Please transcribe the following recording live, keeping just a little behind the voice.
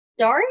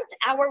start,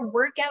 our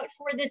workout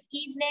for this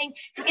evening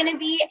is going to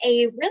be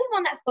a really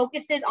one that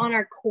focuses on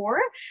our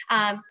core,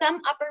 some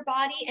upper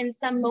body and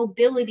some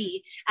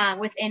mobility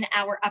within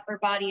our upper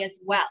body as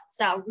well.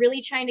 So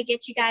really trying to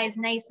get you guys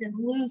nice and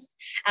loose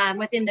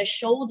within the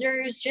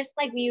shoulders, just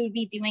like we would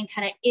be doing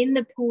kind of in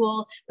the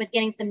pool, with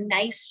getting some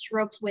nice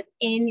strokes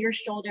within your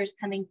shoulders,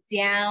 coming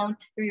down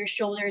through your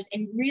shoulders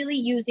and really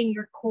using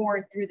your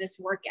core through this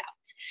workout.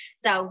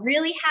 So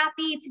really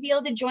happy to be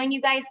able to join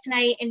you guys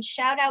tonight, and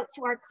shout out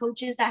to our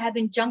coaches that have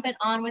been jumping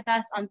on with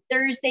us on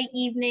Thursday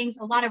evenings,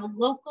 a lot of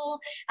local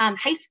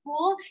high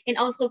school and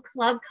also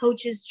club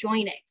coaches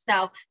joining.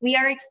 So we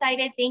are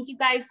excited. Thank you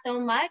guys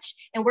so much.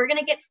 And we're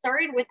gonna get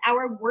started with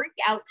our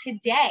workout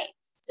today.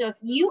 So if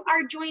you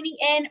are joining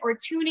in or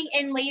tuning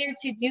in later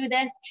to do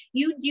this,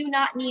 you do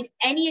not need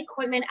any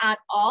equipment at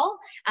all.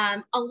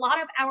 A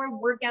lot of our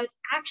workouts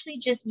actually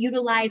just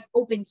utilize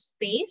open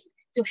space.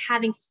 So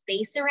having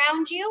space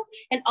around you,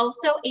 and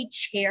also a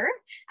chair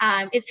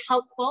is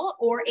helpful,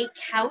 or a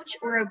couch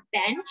or a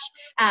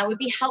bench would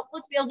be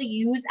helpful to be able to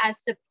use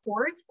as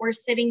support, or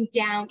sitting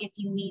down if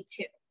you need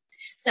to.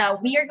 So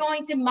we are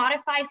going to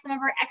modify some of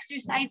our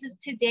exercises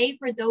today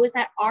for those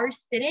that are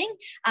sitting,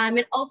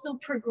 and also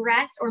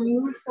progress or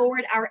move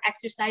forward our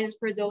exercises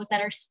for those that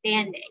are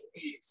standing.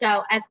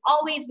 So as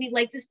always, we'd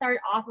like to start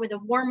off with a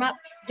warm up,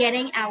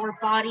 getting our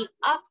body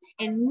up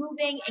and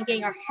moving and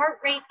getting our heart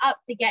rate up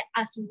to get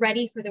us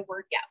ready for the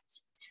workout.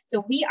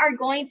 So we are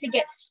going to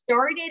get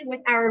started with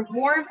our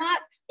warm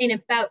up in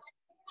about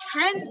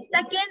 10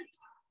 seconds.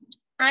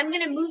 I'm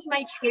gonna move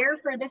my chair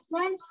for this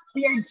one.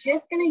 We are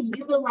just gonna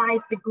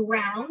utilize the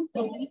ground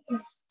so we can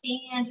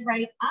stand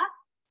right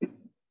up.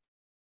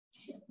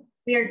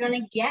 We are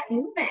gonna get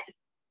moving.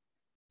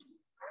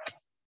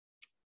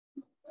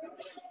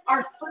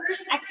 Our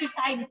first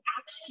exercise is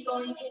actually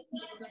going to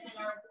be within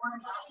our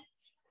warm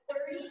up,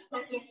 30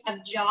 seconds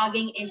of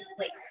jogging in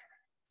place.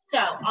 So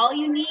all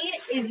you need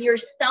is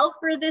yourself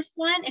for this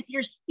one. If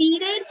you're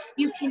seated,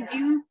 you can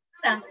do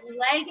some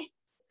leg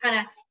kind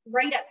of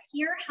right up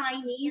here, high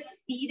knees,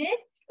 seated.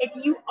 If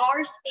you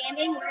are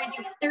standing, we're gonna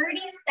do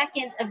 30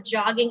 seconds of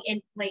jogging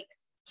in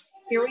place.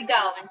 Here we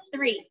go, in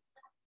 3,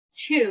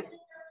 2,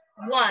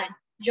 1,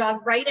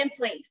 jog right in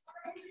place.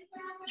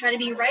 Try to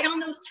be right on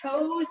those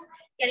toes,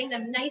 getting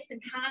them nice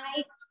and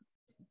high.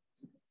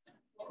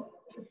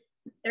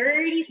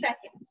 30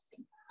 seconds.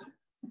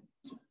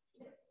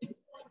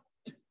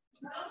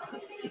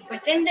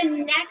 Within the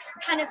next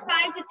kind of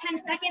 5 to 10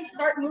 seconds,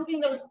 start moving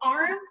those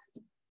arms.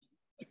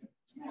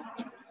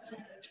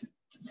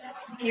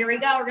 Here we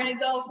go. We're going to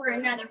go for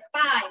another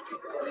 5,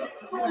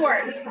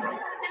 4,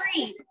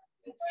 3,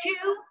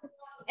 2,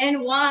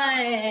 and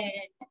 1.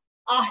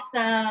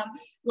 Awesome.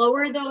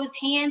 Lower those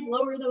hands,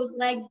 lower those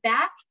legs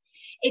back.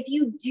 If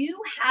you do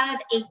have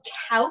a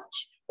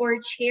couch or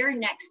a chair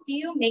next to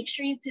you, make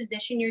sure you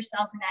position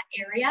yourself in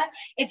that area.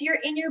 If you're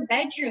in your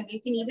bedroom,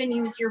 you can even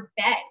use your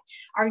bed.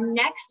 Our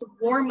next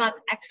warm-up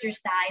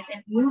exercise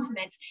and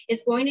movement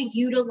is going to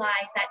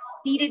utilize that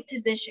seated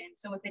position.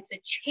 So if it's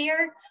a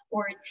chair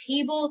or a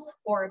table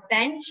or a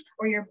bench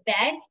or your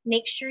bed,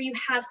 make sure you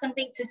have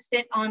something to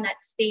sit on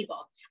that's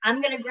stable. I'm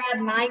gonna grab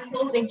my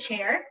folding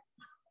chair.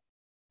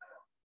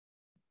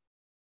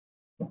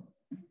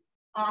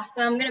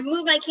 Awesome. I'm gonna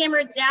move my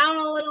camera down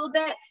a little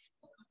bit.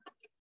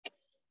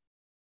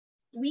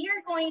 We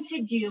are going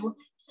to do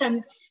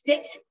some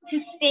sit to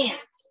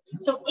stands.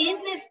 So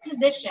in this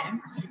position,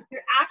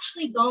 you're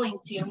actually going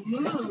to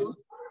move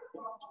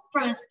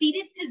from a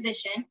seated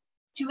position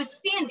to a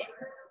standing.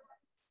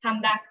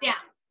 Come back down.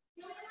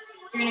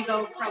 You're gonna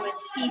go from a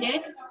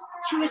seated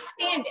to a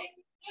standing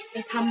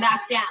and come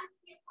back down.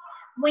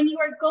 When you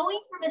are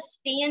going from a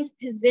stand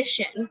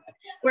position,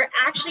 we're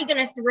actually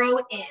gonna throw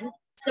in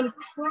some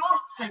cross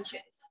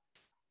punches.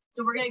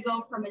 So we're gonna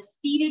go from a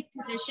seated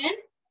position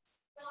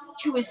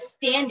to a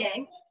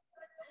standing,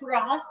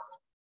 cross,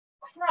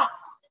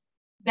 cross,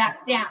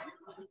 back down.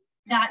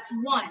 That's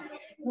 1.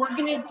 We're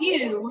gonna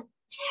do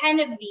 10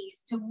 of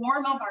these to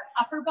warm up our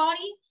upper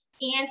body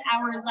and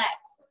our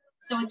legs.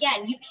 So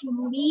again, you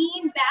can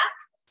lean back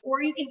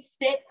or you can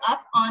sit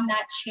up on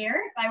that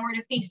chair. If I were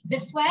to face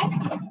this way,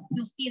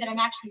 you'll see that I'm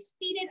actually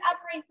seated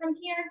upright from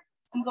here.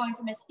 I'm going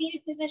from a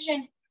seated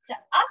position to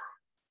up,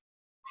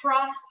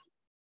 cross,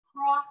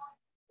 cross,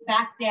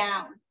 back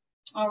down.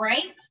 All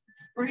right?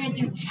 We're gonna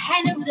do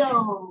 10 of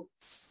those.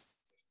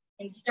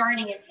 And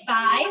starting at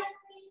 5,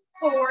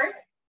 4,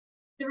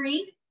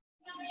 3,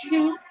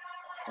 2,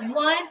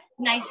 1.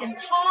 Nice and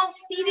tall,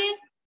 seated,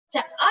 to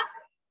up,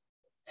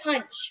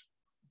 punch,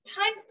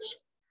 punch,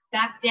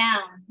 back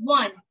down.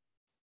 1,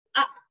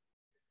 up,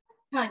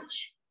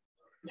 punch,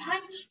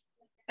 punch,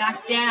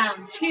 back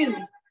down. 2,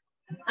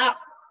 up,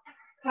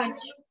 punch,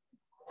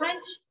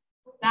 punch,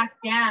 back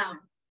down.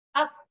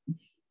 Up,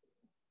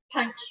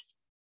 punch,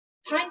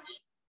 punch,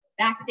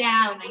 back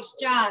down. Nice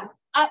job.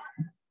 Up,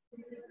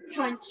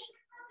 punch,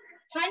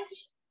 punch,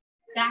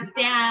 back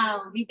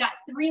down. We've got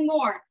 3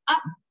 more.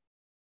 Up,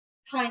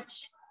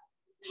 punch,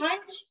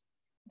 punch,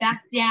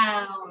 back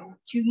down.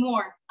 2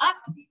 more. Up,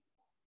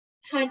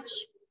 punch,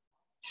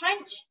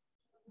 punch,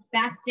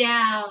 back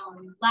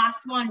down.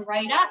 Last one,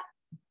 right up,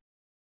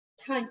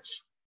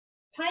 punch,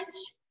 punch,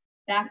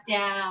 back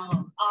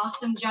down.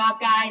 Awesome job,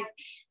 guys.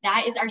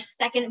 That is our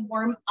second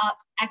warm-up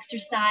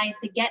exercise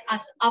to get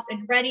us up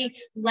and ready.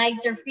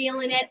 Legs are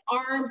feeling it,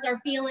 arms are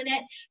feeling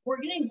it. We're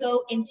gonna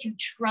go into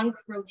trunk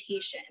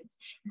rotations.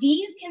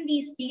 These can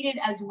be seated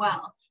as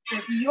well. So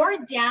if you're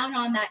down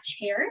on that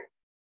chair,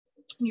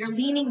 you're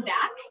leaning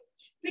back,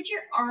 put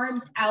your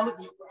arms out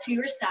to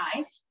your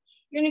sides.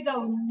 You're gonna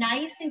go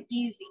nice and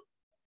easy,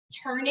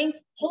 turning,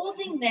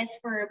 holding this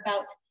for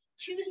about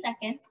 2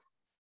 seconds,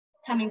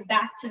 coming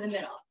back to the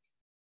middle.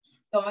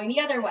 Going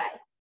the other way.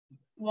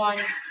 1,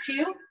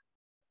 2,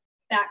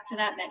 back to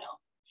that middle.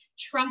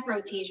 Trunk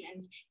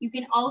rotations. You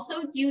can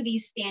also do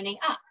these standing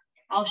up.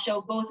 I'll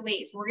show both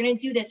ways. We're gonna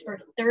do this for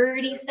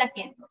 30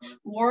 seconds,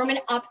 warming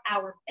up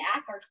our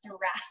back, our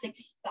thoracic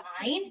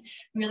spine,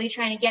 really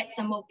trying to get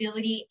some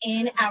mobility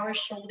in our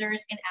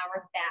shoulders and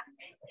our back.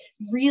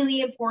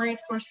 Really important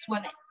for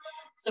swimming.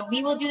 So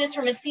we will do this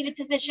from a seated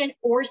position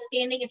or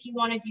standing if you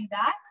wanna do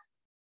that.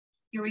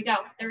 Here we go,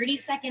 30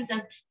 seconds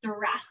of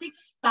thoracic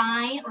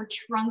spine or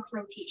trunk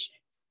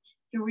rotations.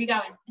 Here we go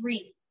in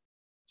 3,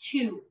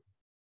 2,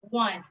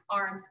 1,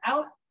 arms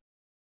out,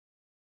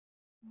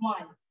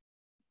 1.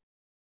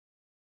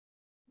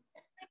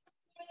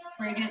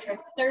 We're gonna do this for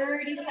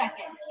 30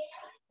 seconds.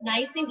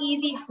 Nice and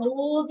easy,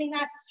 holding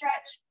that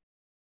stretch.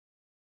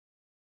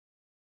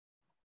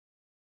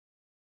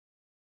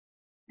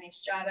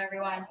 Nice job,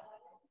 everyone.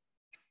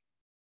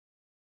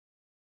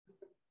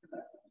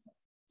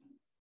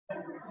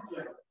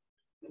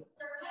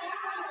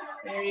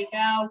 There you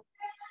go.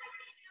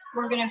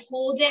 We're gonna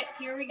hold it,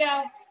 here we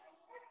go,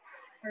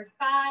 for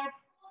 5,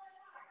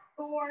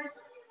 4,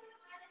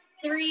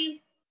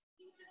 3,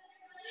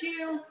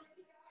 2,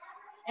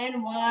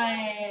 and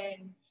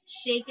 1.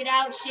 Shake it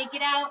out, shake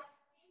it out.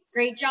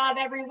 Great job,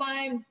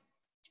 everyone.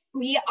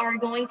 We are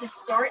going to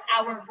start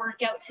our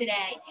workout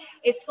today.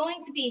 It's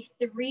going to be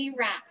 3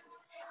 rounds.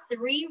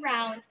 3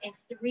 rounds and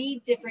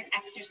 3 different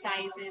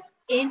exercises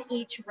in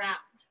each round,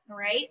 all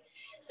right?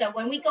 So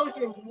when we go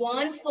through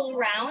 1 full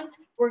round,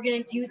 we're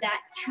gonna do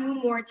that 2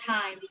 more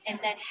times and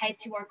then head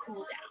to our cool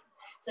down.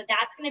 So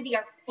that's gonna be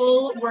our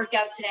full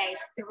workout today,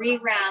 3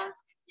 rounds,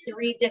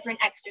 3 different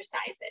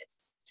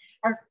exercises.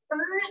 Our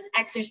first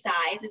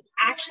exercise is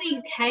actually,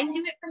 you can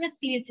do it from a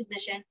seated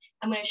position.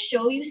 I'm gonna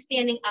show you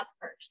standing up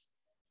first.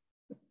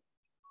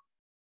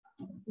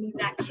 Move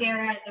that chair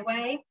out of the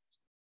way.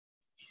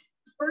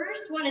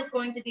 First one is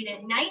going to be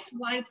a nice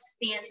wide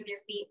stance with your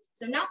feet.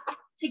 So not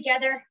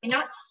together and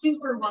not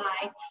super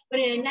wide,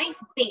 but in a nice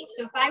base.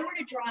 So if I were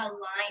to draw a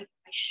line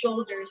from my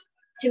shoulders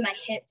to my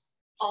hips,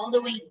 all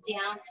the way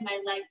down to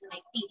my legs and my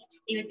feet,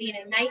 they would be in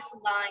a nice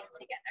line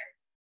together.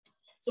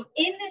 So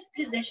in this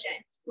position,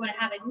 you want to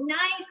have a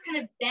nice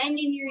kind of bend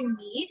in your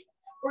knee.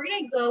 We're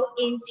going to go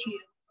into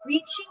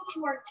reaching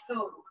to our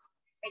toes.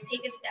 Right,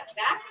 take a step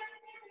back.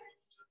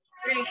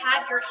 You're going to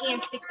have your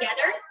hands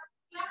together.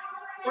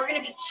 We're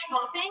going to be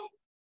chopping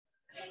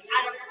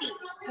at our feet,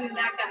 coming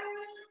back up.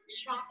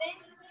 Chopping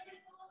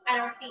at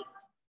our feet.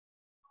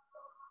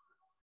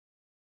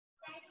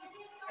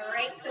 All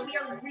right, so we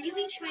are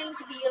really trying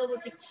to be able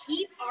to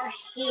keep our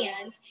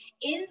hands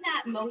in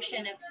that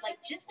motion of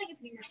just like if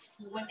we were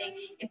swimming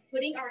and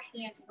putting our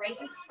hands right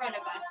in front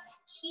of us,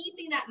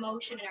 keeping that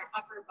motion in our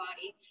upper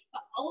body,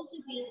 but also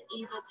being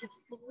able to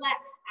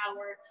flex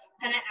our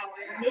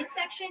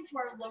midsection to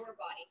our lower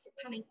body. So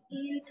coming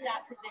into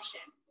that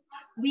position.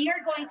 We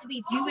are going to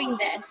be doing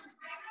this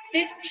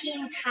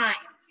 15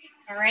 times,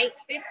 all right?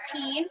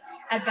 15,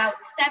 about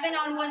 7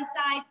 on one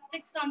side,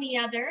 6 on the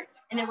other,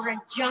 and then we're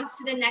gonna jump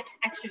to the next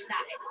exercise.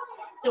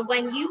 So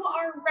when you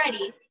are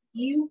ready,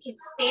 you can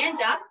stand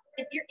up.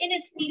 If you're in a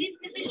seated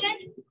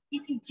position,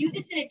 you can do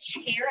this in a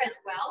chair as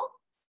well.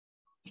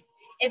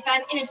 If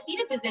I'm in a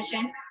seated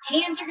position,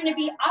 hands are gonna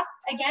be up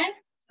again.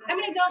 I'm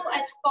gonna go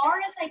as far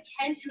as I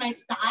can to my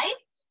side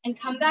and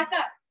come back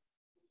up.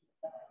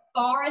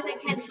 Far as I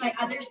can to my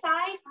other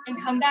side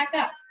and come back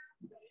up.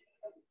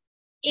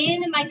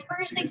 In my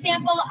first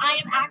example, I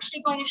am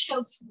actually going to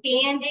show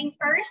standing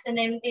first, and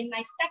then in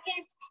my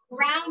second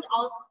round,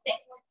 I'll sit.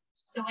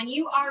 So when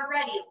you are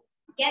ready,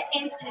 get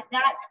into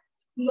that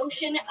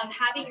motion of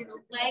having your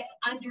legs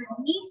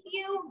underneath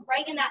you,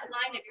 right in that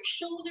line of your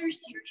shoulders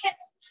to your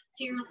hips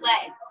to your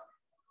legs.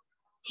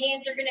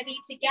 Hands are gonna be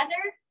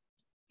together.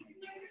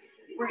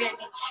 We're gonna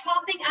be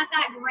chopping at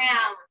that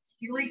ground.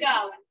 Here we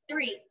go,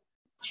 3,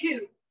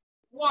 2,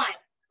 1,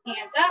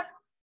 hands up,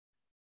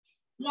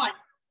 1,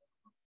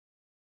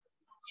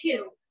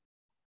 2,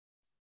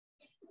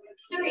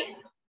 3,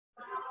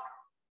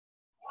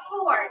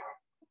 4,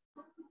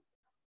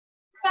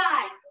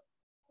 5,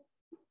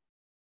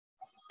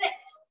 6,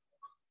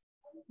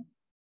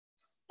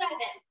 7,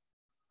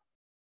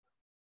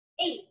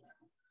 8,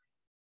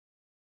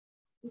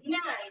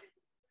 9,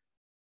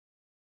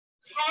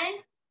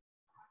 10,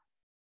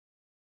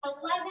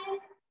 11,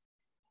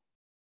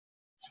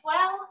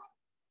 12,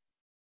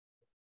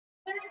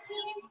 13,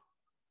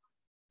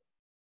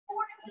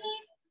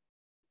 14,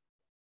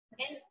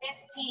 and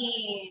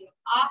 15.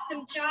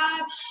 Awesome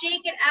job.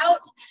 Shake it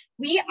out.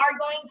 We are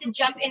going to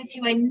jump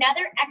into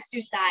another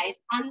exercise.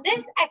 On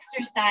this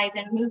exercise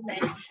and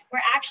movement,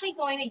 we're actually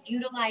going to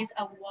utilize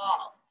a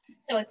wall.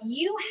 So if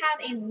you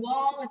have a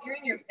wall, if you're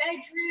in your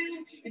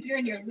bedroom, if you're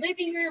in your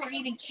living room or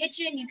even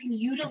kitchen, you can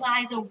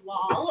utilize a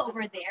wall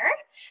over there.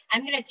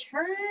 I'm going to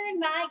turn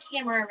my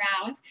camera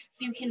around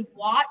so you can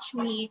watch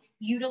me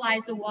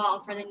utilize the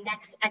wall for the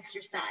next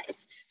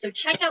exercise. So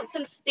check out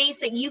some space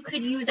that you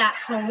could use at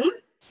home.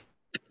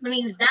 I'm going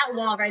to use that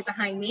wall right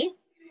behind me.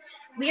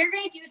 We are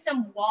going to do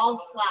some wall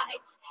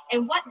slides.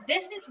 And what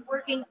this is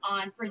working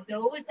on for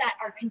those that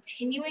are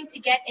continuing to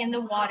get in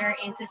the water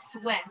and to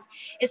swim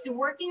is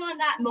working on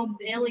that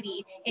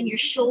mobility in your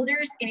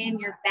shoulders and in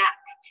your back.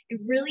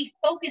 It really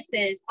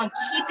focuses on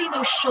keeping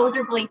those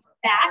shoulder blades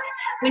back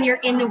when you're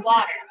in the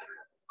water.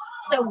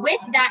 So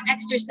with that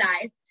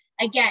exercise,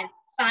 again,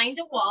 find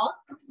a wall.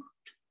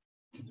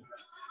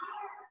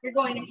 You're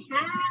going to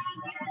have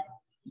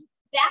your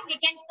back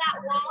against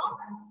that wall.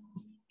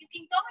 You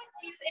can go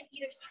into an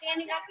either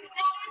standing up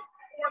position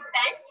or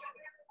bent.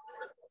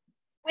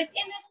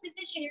 Within this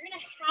position, you're going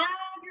to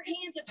have your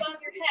hands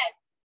above your head.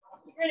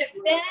 You're going to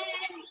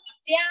bend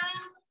down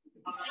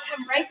and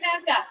come right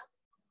back up.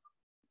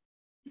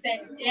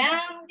 Bend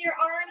down with your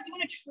arms. You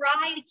want to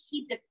try to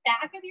keep the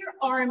back of your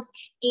arms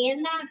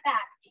and that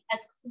back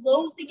as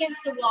close against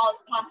the wall as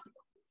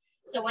possible.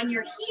 So when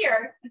you're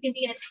here, you can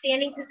be in a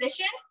standing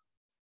position,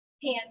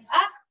 hands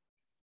up,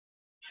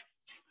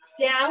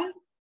 down,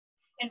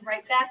 and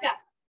right back up.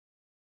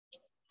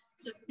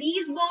 So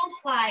these wall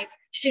slides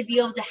should be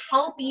able to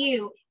help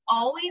you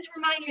always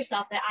remind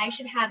yourself that I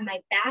should have my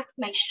back,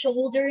 my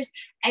shoulders,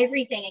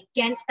 everything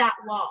against that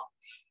wall.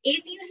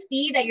 If you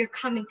see that you're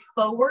coming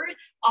forward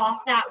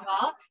off that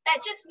wall,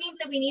 that just means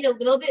that we need a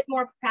little bit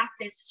more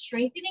practice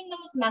strengthening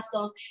those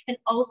muscles and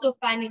also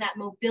finding that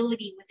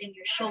mobility within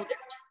your shoulders.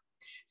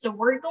 So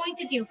we're going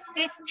to do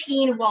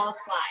 15 wall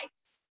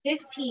slides,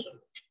 15.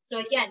 So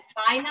again,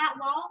 find that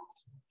wall.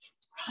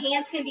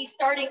 Hands can be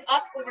starting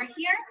up over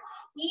here.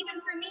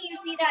 Even for me, you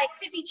see that it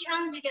could be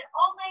challenging to get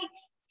all my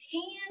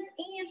hands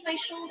and my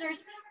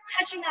shoulders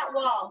touching that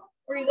wall.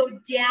 We're gonna go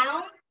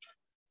down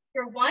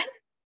for 1,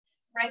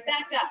 right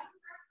back up.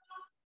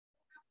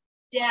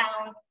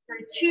 Down for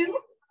 2,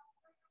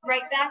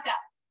 right back up.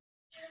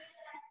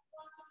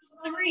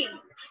 3,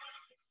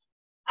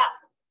 up.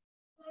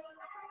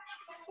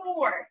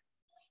 4,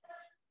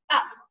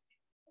 up.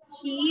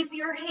 Keep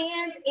your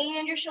hands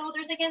and your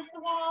shoulders against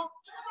the wall.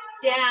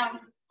 Down,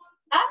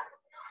 up.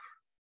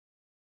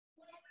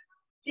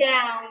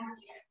 Down,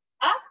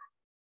 up.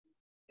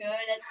 Good,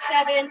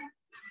 that's 7.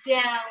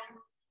 Down,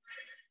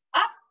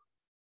 up.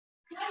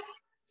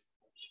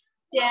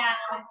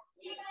 Down,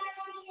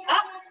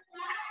 up.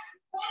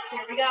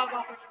 Here we go,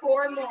 go for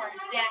 4 more.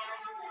 Down,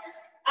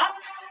 up.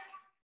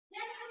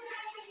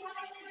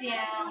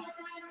 Down,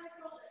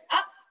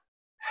 up.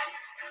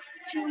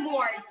 2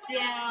 more.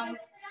 Down,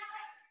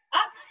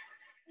 up.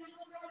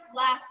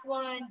 Last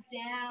one,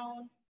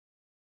 down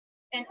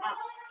and up.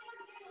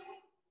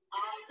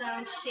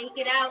 Awesome, shake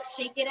it out,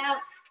 shake it out.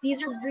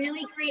 These are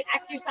really great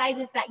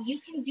exercises that you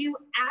can do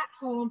at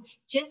home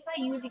just by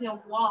using a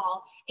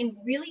wall and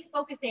really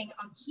focusing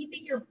on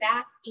keeping your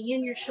back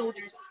and your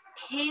shoulders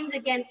pinned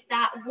against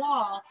that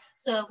wall.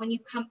 So when you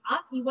come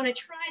up, you want to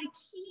try to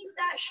keep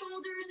that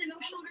shoulders and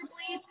those shoulder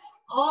blades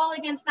all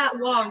against that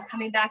wall and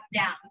coming back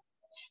down.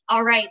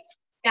 All right,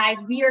 guys,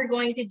 we are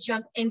going to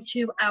jump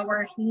into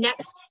our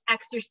next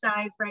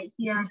exercise right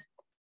here.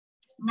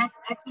 Next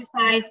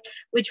exercise,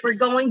 which we're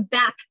going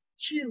back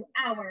to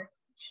our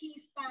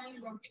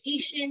T-spine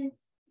rotations.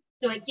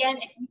 So again,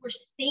 if you were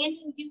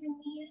standing doing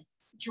these,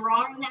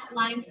 drawing that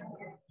line from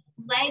your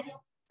legs,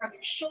 from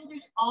your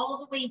shoulders all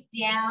the way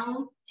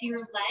down to your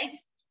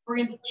legs, we're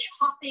gonna be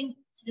chopping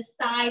to the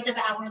sides of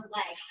our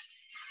legs.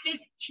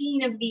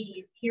 15 of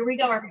these. Here we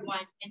go,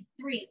 everyone. In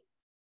 3,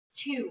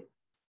 2,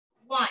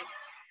 1.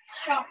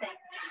 Chopping.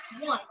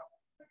 1,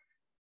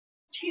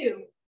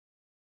 2,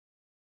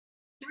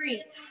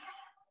 3,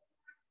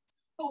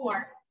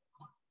 4,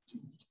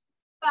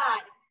 5,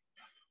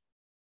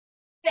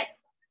 6,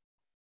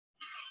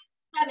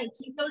 7.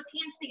 Keep those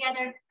hands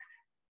together.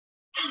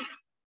 8,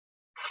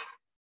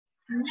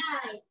 9,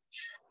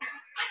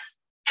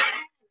 10,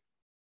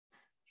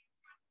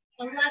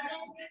 11, 12,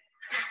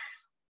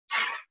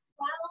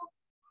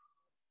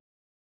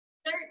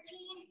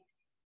 13,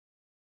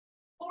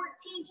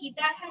 14. Keep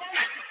that head up.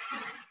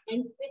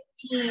 And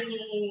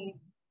 15.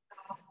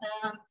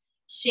 Awesome.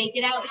 Shake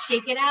it out,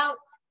 shake it out.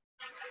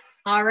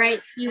 All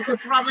right, you could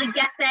probably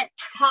guess it.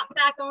 Hop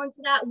back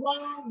onto that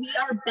wall. We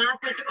are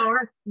back with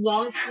our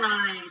wall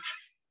slides.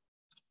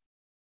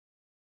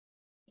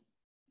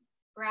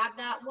 Grab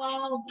that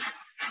wall.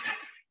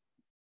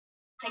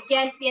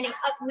 Again, standing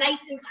up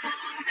nice and tall.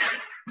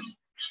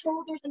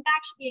 Shoulders and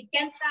back should be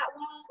against that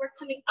wall. We're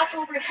coming up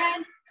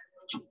overhead.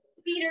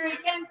 Feet are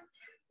against.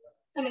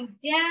 Coming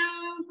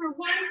down for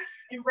 1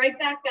 and right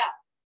back up.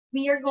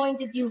 We are going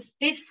to do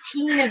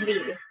 15 of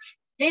these.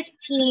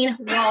 15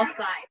 wall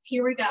slides.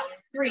 Here we go.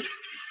 3,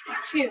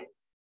 2,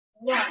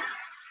 1.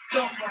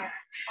 Go for it.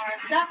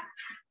 Arms up,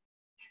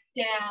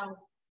 down.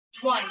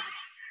 1.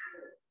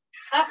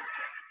 Up,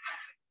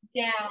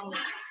 down.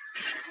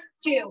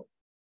 2.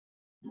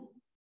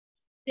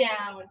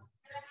 Down.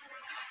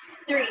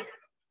 3.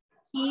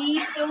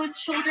 Keep those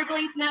shoulder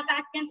blades not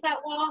back against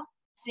that wall.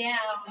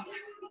 Down.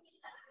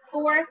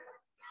 4.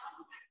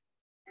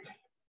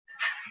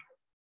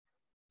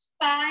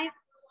 5.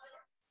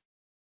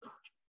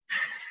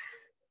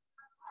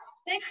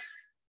 6.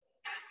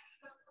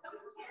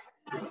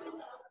 7.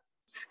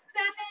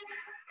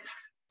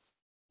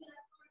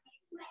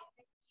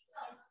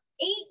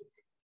 8.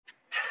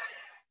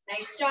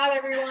 Nice job,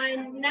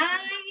 everyone. 9. 10.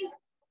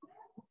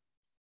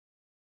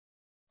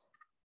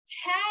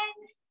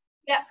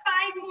 Got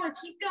 5 more.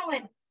 Keep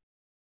going.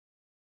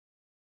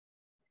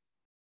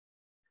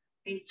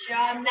 Great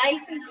job.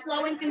 Nice and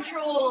slow and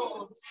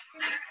controlled.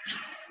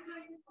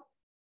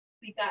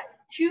 We got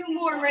 2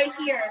 more right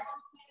here.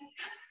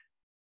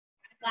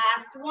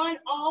 Last one,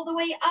 all the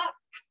way up.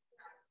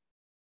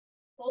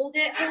 Hold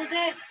it, hold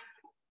it.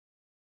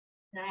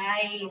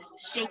 Nice.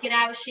 Shake it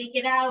out, shake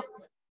it out.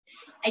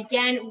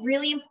 Again,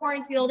 really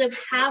important to be able to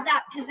have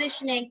that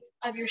positioning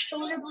of your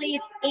shoulder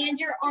blades and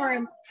your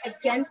arms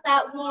against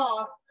that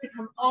wall to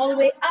come all the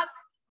way up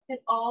and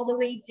all the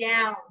way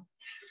down.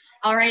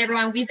 All right,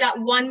 everyone, we've got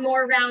 1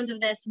 more round of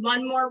this,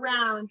 1 more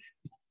round.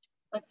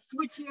 Let's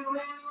switch it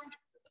around.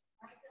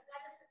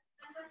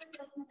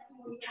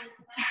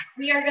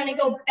 We are gonna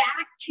go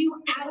back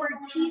to our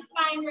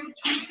T-spine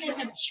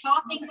rotation of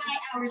chopping by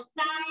our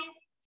sides.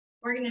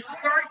 We're gonna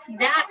start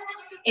that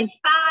in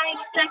 5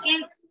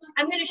 seconds.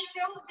 I'm gonna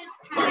show this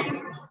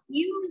time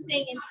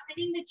using and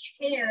sitting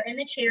in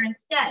the chair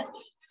instead.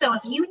 So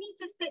if you need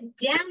to sit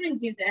down and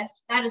do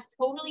this, that is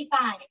totally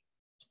fine.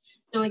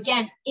 So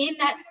again, in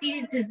that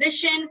seated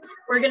position,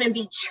 we're gonna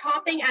be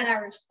chopping at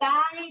our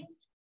sides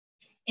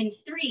in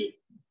 3,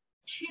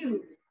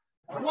 2,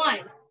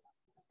 1.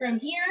 From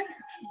here,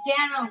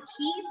 down.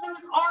 Keep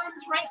those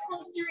arms right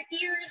close to your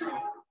ears.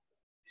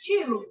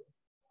 2,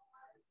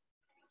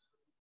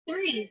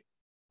 3,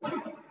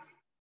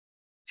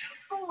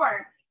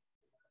 4,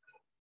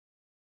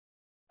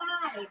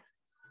 5,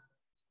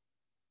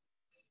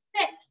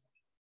 6,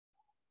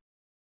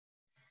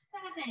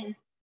 7,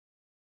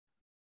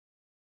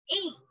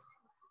 8,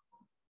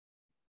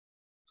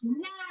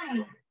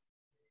 9,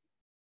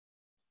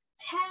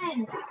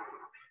 10,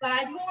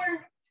 5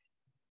 more,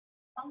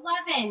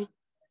 11,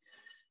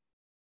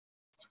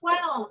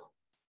 12,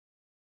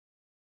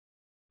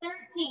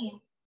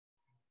 13,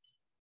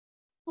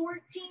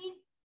 14,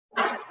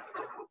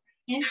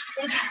 and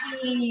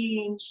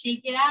 15.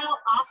 Shake it out.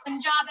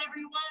 Awesome job,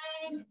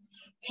 everyone.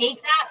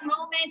 Take that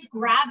moment,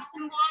 grab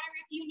some water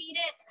if you need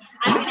it.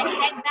 I'm gonna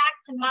head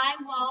back to my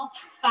wall,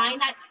 find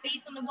that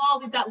space on the wall.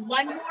 We've got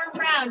 1 more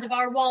round of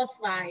our wall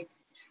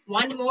slides.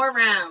 1 more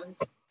round.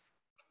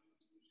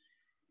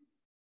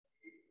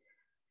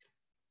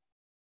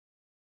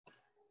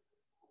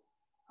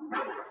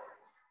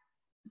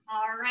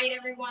 All right,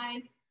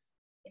 everyone.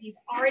 If you've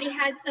already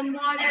had some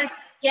water,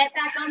 get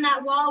back on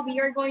that wall.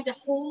 We are going to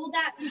hold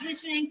that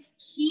positioning.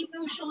 Keep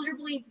those shoulder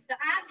blades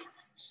back.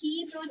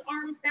 Keep those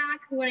arms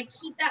back. We want to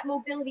keep that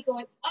mobility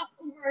going up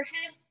over our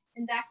head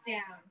and back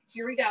down.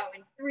 Here we go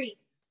in 3,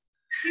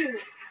 2,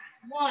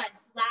 1.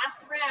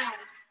 Last round.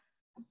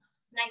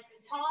 Nice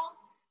and tall.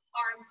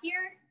 Arms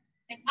here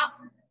and up.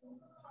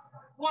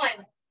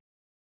 1,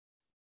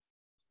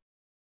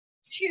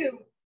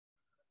 2,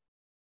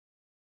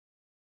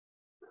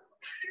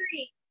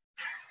 3,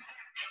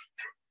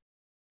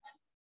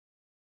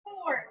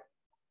 4,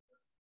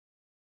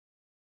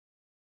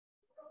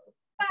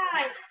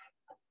 5,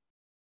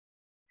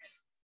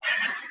 6,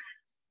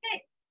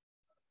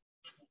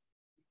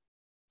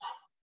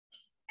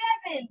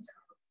 7,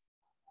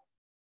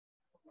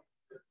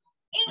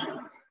 8,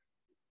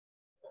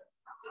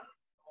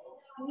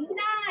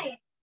 9,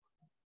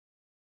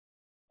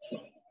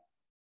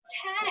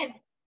 10.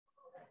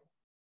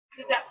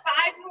 We've got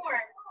 5 more.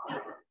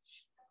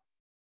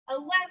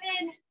 11,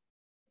 12,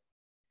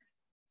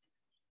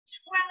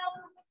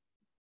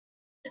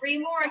 3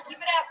 more. Keep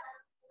it up.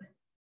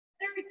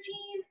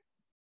 13,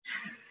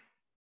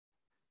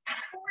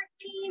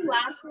 14.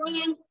 Last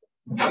one.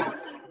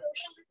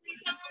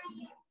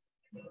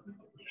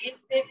 And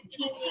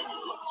 15.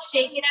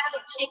 Shake it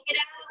out. Shake it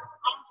out.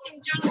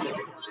 Awesome job,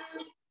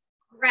 everyone.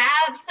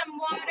 Grab some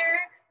water.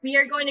 We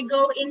are going to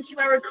go into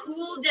our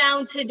cool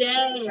down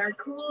today. Our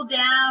cool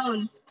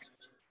down.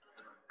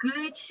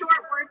 Good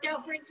short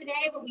workout for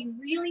today, but we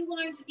really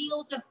wanted to be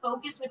able to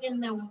focus within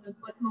the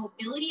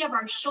mobility of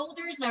our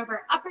shoulders and of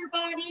our upper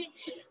body.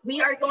 We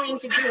are going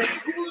to do a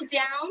cool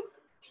down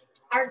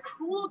Our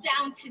cool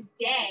down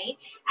today,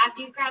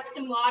 after you grab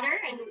some water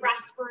and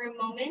rest for a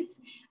moment,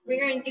 we're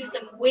going to do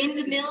some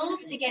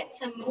windmills to get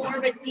some more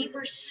of a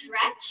deeper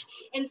stretch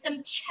and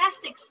some chest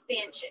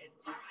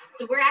expansions.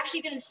 So we're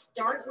actually going to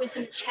start with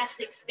some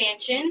chest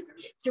expansions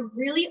to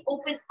really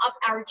open up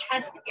our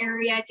chest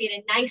area to get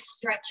a nice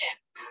stretch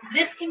in.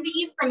 This can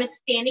be from a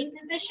standing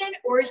position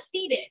or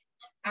seated.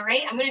 All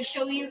right, I'm going to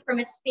show you from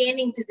a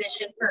standing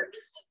position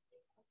first.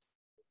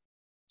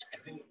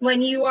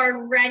 When you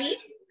are ready,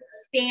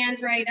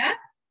 stand right up.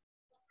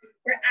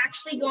 We're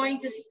actually going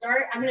to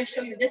start, I'm going to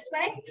show you this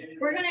way.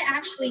 We're going to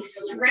actually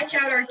stretch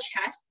out our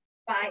chest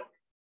by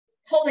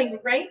pulling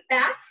right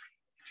back,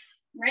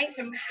 right?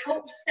 So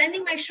I'm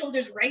sending my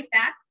shoulders right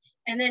back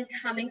and then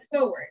coming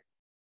forward.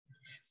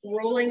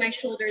 Rolling my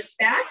shoulders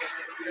back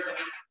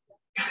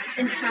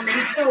and coming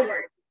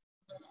forward.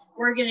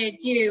 We're going to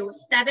do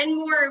 7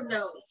 more of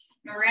those,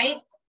 all right?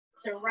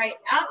 So right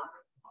up,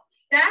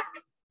 back,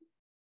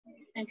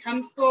 and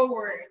come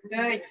forward.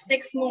 Good.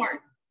 6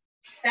 more.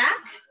 Back.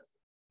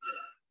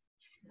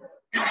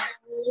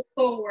 Roll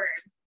forward.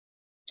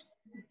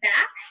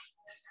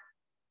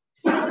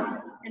 Back.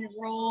 And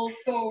roll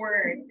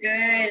forward.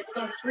 Good. Let's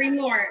go 3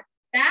 more.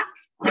 Back.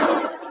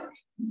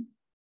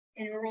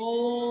 And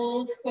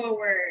roll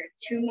forward.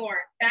 2 more.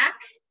 Back.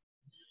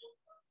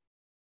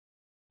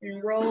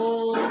 And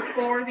roll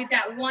forward. We've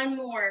got 1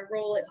 more.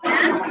 Roll it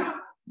back.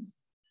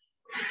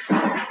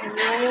 And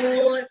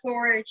roll it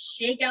forward,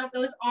 shake out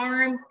those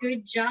arms,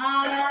 good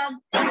job.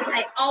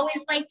 I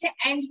always like to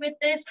end with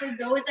this for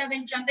those that have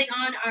been jumping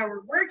on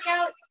our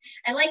workouts.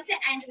 I like to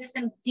end with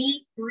some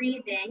deep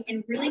breathing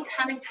and really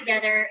coming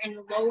together and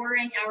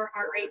lowering our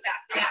heart rate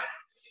back down.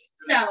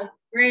 So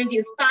we're gonna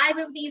do 5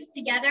 of these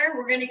together.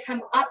 We're gonna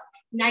come up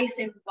nice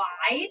and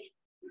wide.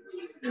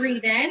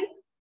 Breathe in.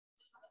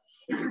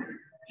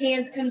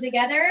 Hands come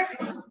together.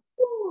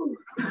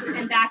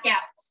 And back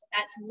out.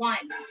 That's 1.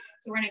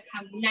 So we're going to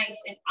come nice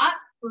and up.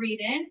 Breathe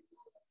in.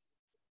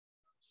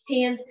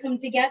 Hands come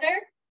together.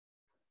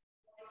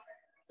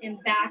 And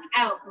back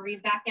out.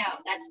 Breathe back out.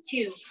 That's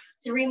 2.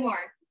 3 more.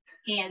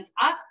 Hands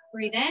up.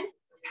 Breathe in.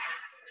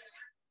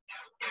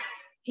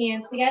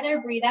 Hands together.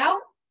 Breathe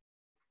out.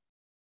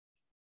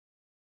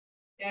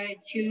 Good.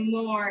 2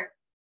 more.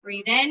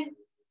 Breathe in.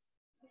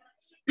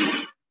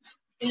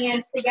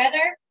 Hands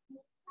together.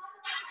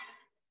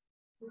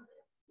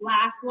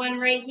 Last one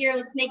right here.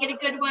 Let's make it a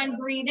good one.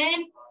 Breathe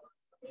in.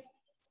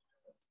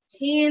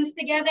 Hands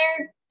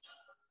together.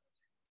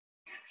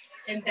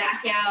 And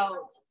back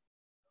out.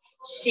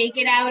 Shake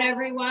it out,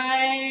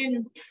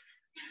 everyone.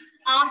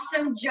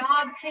 Awesome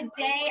job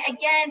today.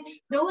 Again,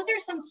 those are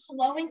some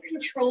slow and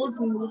controlled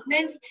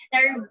movements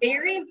that are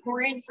very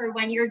important for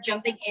when you're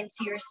jumping into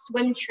your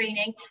swim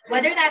training,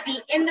 whether that be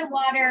in the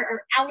water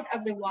or out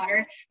of the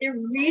water. They're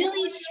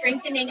really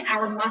strengthening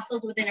our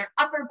muscles within our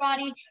upper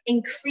body,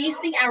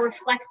 increasing our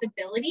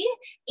flexibility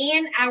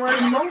and our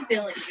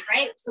mobility,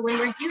 right? So when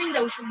we're doing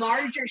those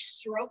larger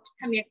strokes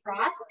coming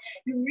across,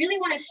 you really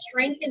want to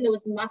strengthen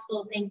those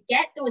muscles and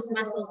get those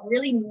muscles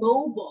really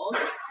mobile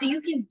so you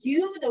can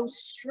do those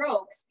strokes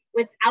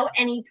without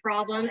any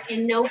problem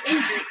and no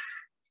injuries.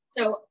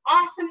 So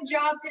awesome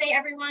job today,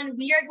 everyone.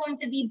 We are going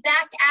to be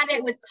back at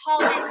it with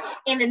Colin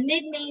and the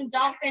Mid-Maine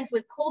Dolphins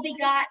with Colby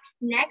Gott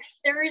next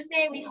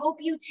Thursday. We hope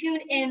you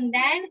tune in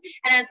then.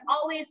 And as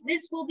always,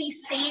 this will be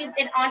saved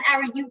and on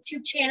our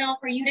YouTube channel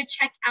for you to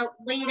check out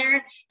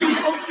later. We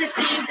hope to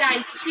see you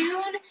guys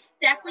soon.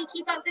 Definitely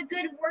keep up the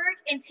good work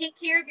and take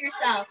care of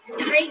yourself.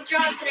 Great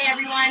job today,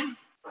 everyone.